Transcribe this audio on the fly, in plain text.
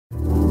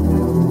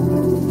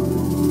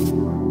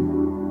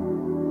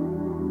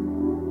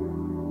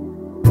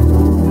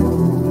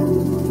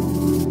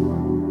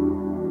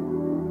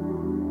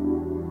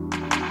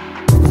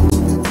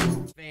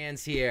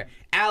fans here.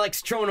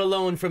 Alex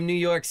Tronalone from New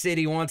York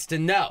City wants to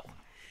know.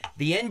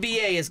 The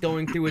NBA is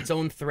going through its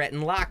own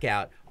threatened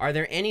lockout. Are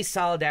there any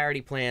solidarity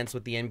plans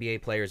with the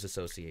NBA Players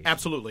Association?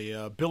 Absolutely.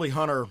 Billy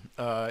Hunter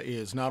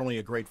is not only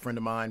a great friend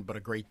of mine, but a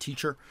great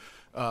teacher.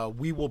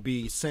 We will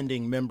be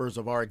sending members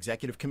of our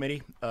executive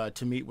committee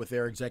to meet with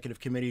their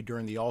executive committee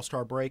during the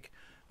All-Star break.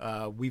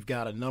 We've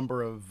got a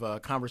number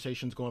of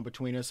conversations going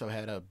between us. I've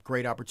had a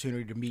great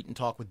opportunity to meet and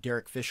talk with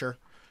Derek Fisher,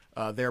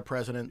 their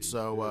president.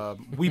 So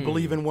we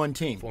believe in one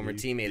team. Former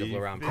teammate of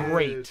Laurent.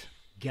 Great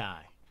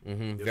guy.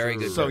 Very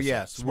good. So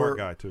yes, smart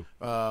guy too.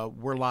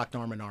 We're locked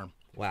arm in arm.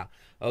 Wow.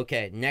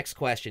 Okay, next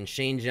question.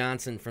 Shane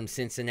Johnson from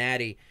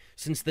Cincinnati.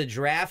 Since the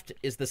draft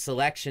is the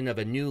selection of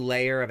a new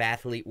layer of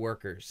athlete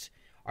workers,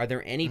 are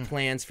there any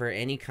plans for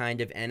any kind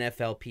of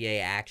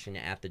NFLPA action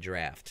at the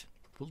draft?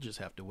 We'll just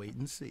have to wait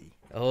and see.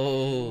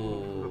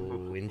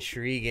 Oh,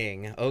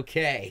 intriguing.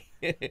 Okay.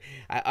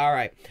 All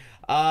right.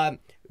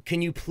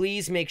 Can you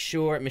please make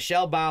sure,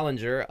 Michelle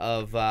Bollinger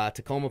of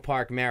Tacoma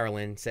Park,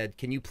 Maryland, said,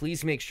 can you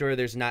please make sure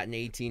there's not an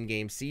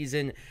 18-game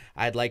season?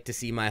 I'd like to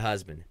see my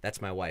husband.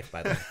 That's my wife,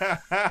 by the way.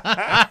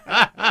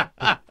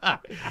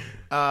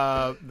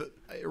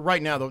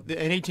 Right now, an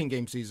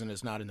 18-game season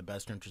is not in the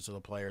best interest of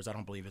the players. I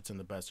don't believe it's in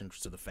the best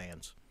interest of the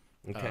fans.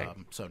 Okay.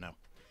 So, no.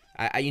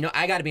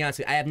 I got to be honest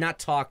with you. I have not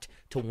talked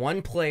to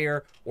one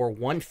player or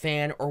one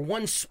fan or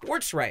one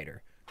sports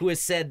writer who has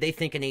said they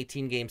think an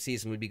 18-game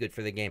season would be good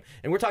for the game.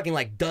 And we're talking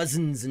like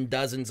dozens and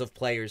dozens of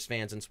players,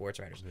 fans, and sports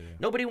writers. Yeah.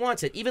 Nobody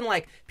wants it. Even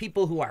like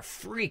people who are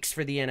freaks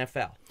for the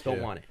NFL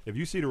don't want it. If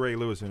you see the Ray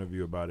Lewis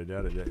interview about it,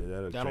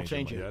 that'll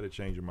change you. That'll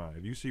change your mind.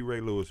 If you see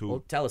Ray Lewis,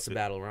 who tell us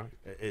about it, Ron.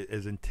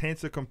 As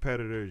intense a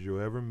competitor as you'll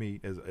ever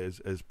meet,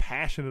 as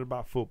passionate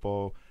about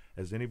football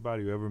as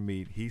anybody you ever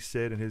meet, he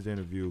said in his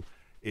interview,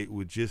 it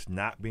would just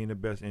not be in the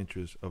best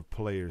interest of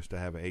players to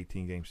have an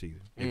 18-game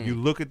season. If you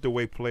look at the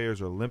way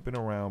players are limping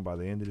around by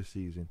the end of the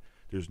season,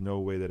 there's no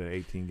way that an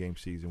 18-game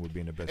season would be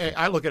in the best interest.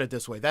 I look at it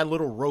this way. That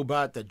little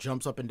robot that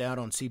jumps up and down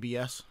on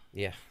CBS,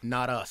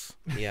 not us.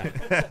 Yeah,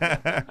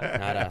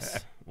 not us.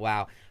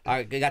 Wow. All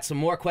right, we got some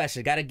more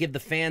questions. Got to give the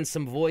fans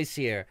some voice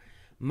here.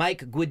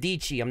 Mike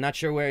Guidici, I'm not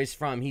sure where he's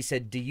from. He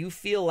said, do you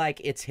feel like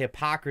it's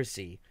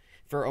hypocrisy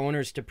for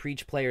owners to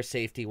preach player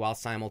safety while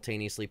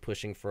simultaneously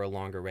pushing for a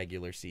longer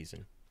regular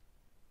season?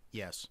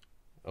 Yes.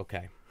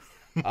 Okay.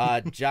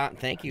 John,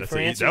 thank you for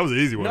answering. That was an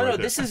easy one. No,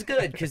 this is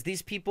good because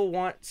these people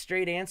want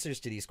straight answers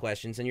to these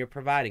questions, and you're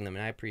providing them,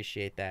 and I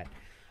appreciate that.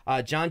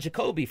 John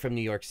Jacoby from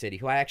New York City,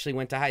 who I actually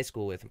went to high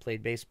school with and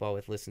played baseball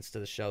with, listens to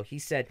the show. He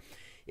said,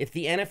 if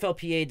the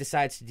NFLPA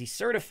decides to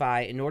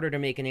decertify in order to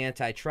make an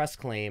antitrust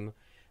claim,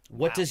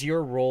 what does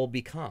your role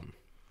become?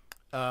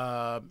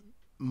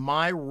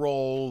 My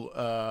role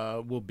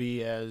will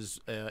be as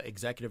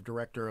executive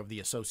director of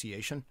the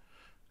association.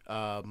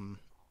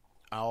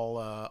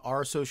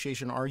 Our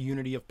association, our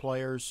unity of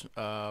players,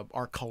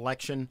 our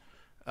collection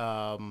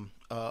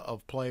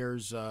of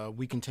players,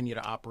 we continue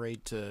to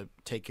operate to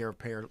take care of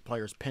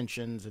players'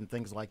 pensions and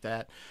things like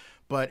that.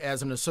 But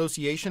as an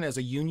association, as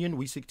a union,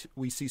 we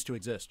cease to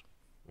exist.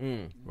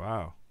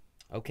 Wow.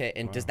 Okay,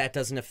 and that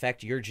doesn't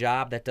affect your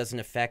job? That doesn't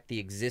affect the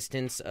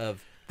existence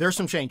of... There's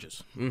some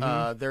changes.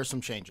 There's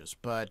some changes,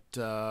 but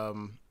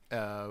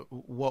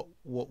what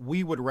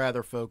we would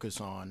rather focus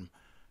on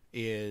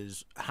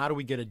is how do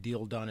we get a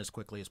deal done as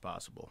quickly as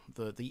possible.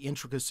 The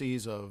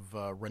intricacies of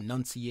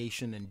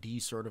renunciation and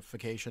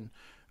decertification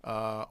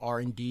are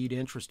indeed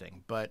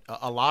interesting, but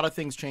a lot of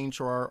things change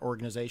to our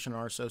organization,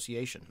 our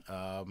association.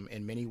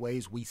 In many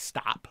ways, we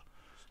stop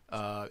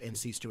and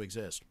cease to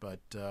exist. But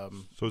so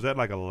is that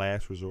like a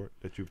last resort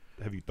that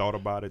have you thought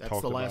about it?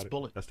 That's the last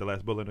bullet. That's the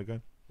last bullet in the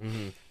gun.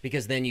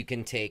 Because then you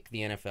can take the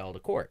NFL to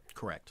court.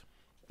 Correct.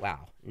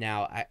 Wow.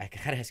 Now, I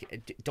gotta ask you,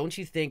 don't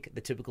you think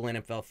the typical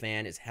NFL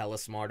fan is hella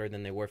smarter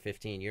than they were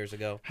 15 years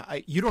ago?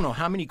 You don't know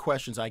how many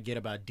questions I get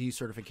about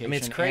decertification,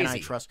 it's crazy.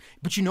 Antitrust.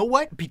 But you know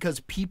what?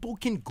 Because people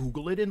can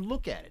Google it and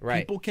look at it.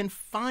 Right. People can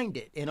find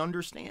it and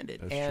understand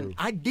it. That's and true.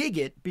 I dig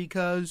it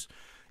because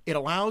it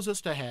allows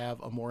us to have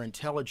a more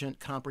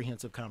intelligent,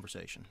 comprehensive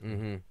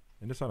conversation.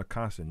 And it's on a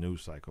constant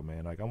news cycle,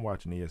 man. Like, I'm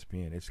watching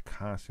ESPN. It's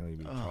constantly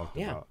being talked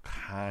about.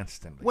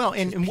 Constantly. Well,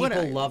 and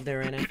people love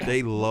their NFL.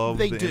 They love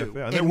the do.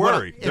 NFL. And they're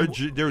worried. They're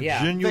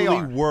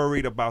genuinely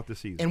worried about the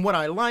season. And what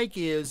I like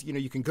is,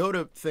 you can go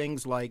to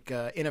things like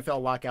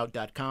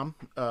NFLLockout.com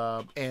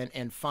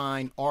and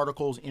find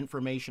articles,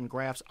 information,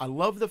 graphs. I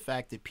love the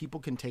fact that people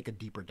can take a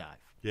deeper dive.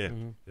 Yeah,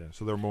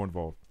 so they're more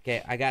involved.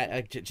 Okay, I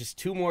got just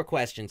two more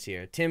questions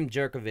here. Tim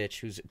Jerkovich,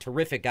 who's a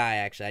terrific guy,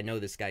 actually. I know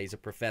this guy. He's a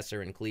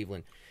professor in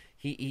Cleveland.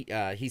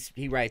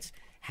 He writes,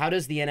 how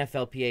does the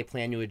NFLPA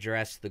plan to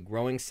address the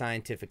growing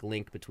scientific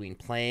link between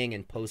playing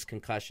and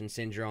post-concussion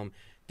syndrome,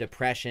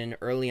 depression,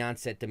 early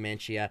onset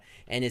dementia,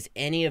 and is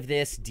any of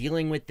this,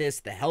 dealing with this,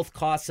 the health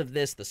costs of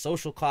this, the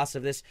social costs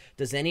of this,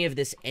 does any of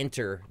this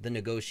enter the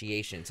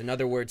negotiations? In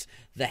other words,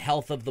 the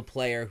health of the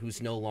player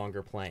who's no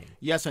longer playing.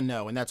 Yes and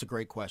no, and that's a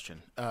great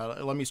question.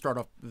 Let me start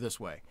off this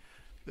way.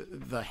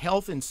 The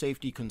health and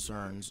safety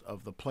concerns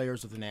of the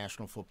players of the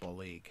National Football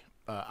League,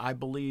 I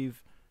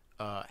believe,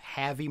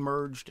 have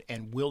emerged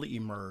and will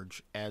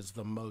emerge as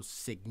the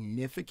most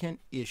significant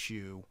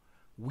issue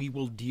we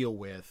will deal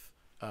with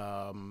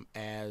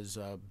as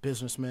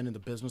businessmen in the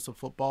business of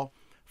football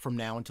from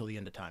now until the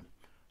end of time.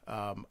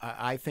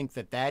 I think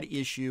that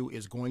issue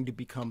is going to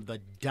become the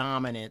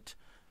dominant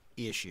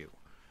issue.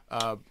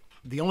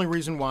 The only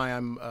reason why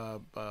I'm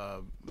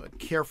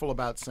careful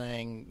about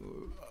saying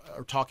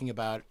or talking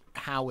about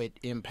how it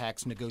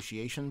impacts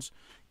negotiations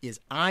is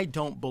I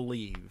don't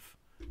believe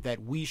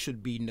that we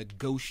should be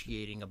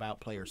negotiating about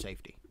player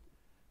safety.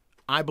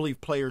 I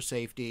believe player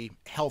safety,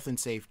 health and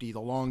safety, the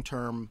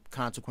long-term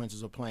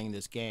consequences of playing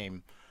this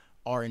game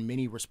are in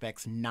many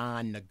respects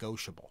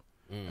non-negotiable.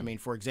 I mean,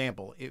 for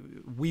example,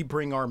 we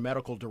bring our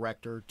medical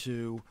director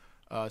to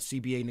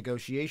CBA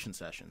negotiation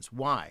sessions.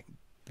 Why?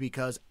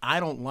 Because I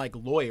don't like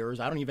lawyers.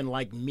 I don't even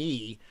like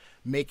me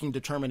making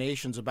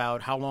determinations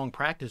about how long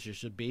practices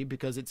should be,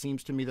 because it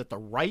seems to me that the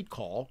right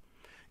call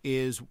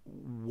is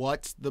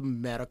what's the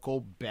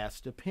medical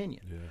best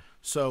opinion. Yeah.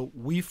 So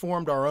we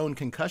formed our own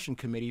concussion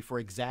committee for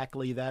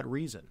exactly that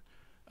reason.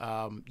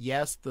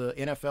 Yes, the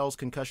NFL's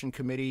concussion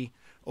committee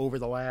over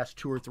the last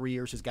 2 or 3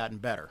 years has gotten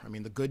better. I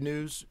mean, the good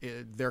news,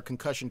 their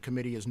concussion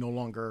committee is no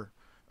longer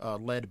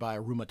led by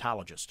a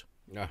rheumatologist.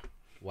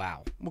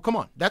 Wow. Well, come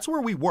on. That's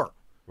where we were.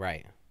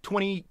 Right.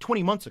 20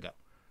 months ago.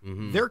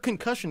 Mm-hmm. Their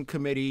concussion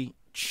committee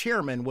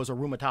chairman was a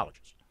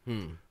rheumatologist.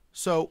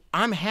 So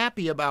I'm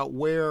happy about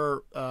where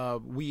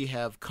we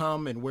have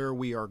come and where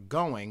we are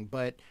going,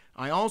 but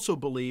I also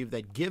believe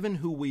that given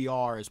who we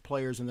are as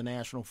players in the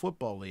National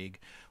Football League,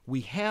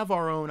 we have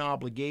our own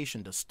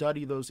obligation to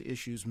study those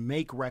issues,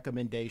 make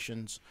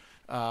recommendations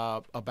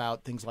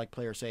about things like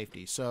player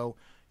safety. So,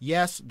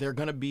 yes, they're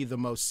going to be the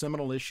most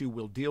seminal issue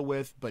we'll deal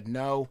with, but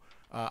no,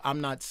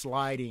 I'm not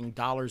sliding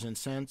dollars and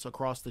cents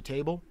across the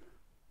table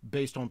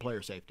based on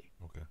player safety.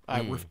 Okay.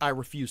 I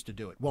refuse to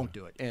do it. Won't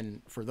do it.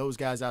 And for those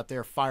guys out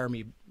there, fire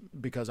me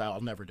because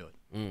I'll never do it.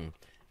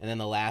 And then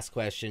the last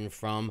question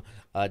from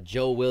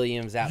Joe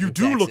Williams out in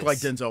Texas. You do look like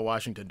Denzel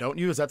Washington, don't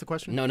you? Is that the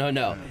question? No.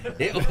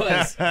 It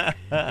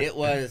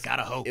was.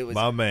 Gotta hope. It was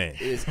my man.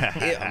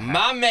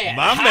 My man.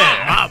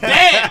 My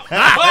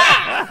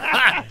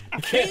man.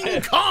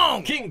 King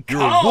Kong. King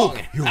Kong.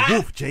 You're a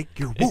wolf, Jake.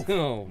 You're a wolf.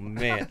 Oh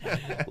man.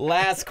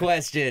 Last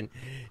question.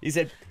 He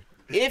said,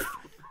 if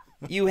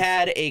you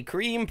had a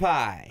cream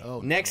pie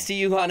next to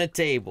you on a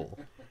table,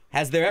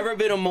 has there ever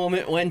been a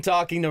moment when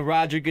talking to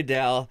Roger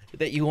Goodell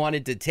that you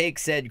wanted to take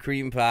said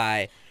cream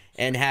pie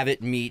and have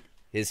it meet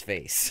his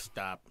face?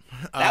 Stop.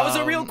 That was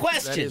a real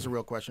question. That is a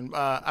real question.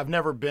 I've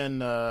never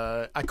been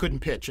I couldn't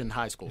pitch in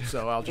high school,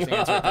 so I'll just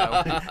answer it that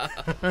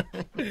way.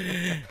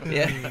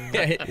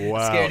 Yeah.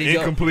 Wow. Scared to go.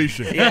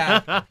 Incompletion.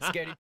 Yeah.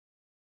 Scared to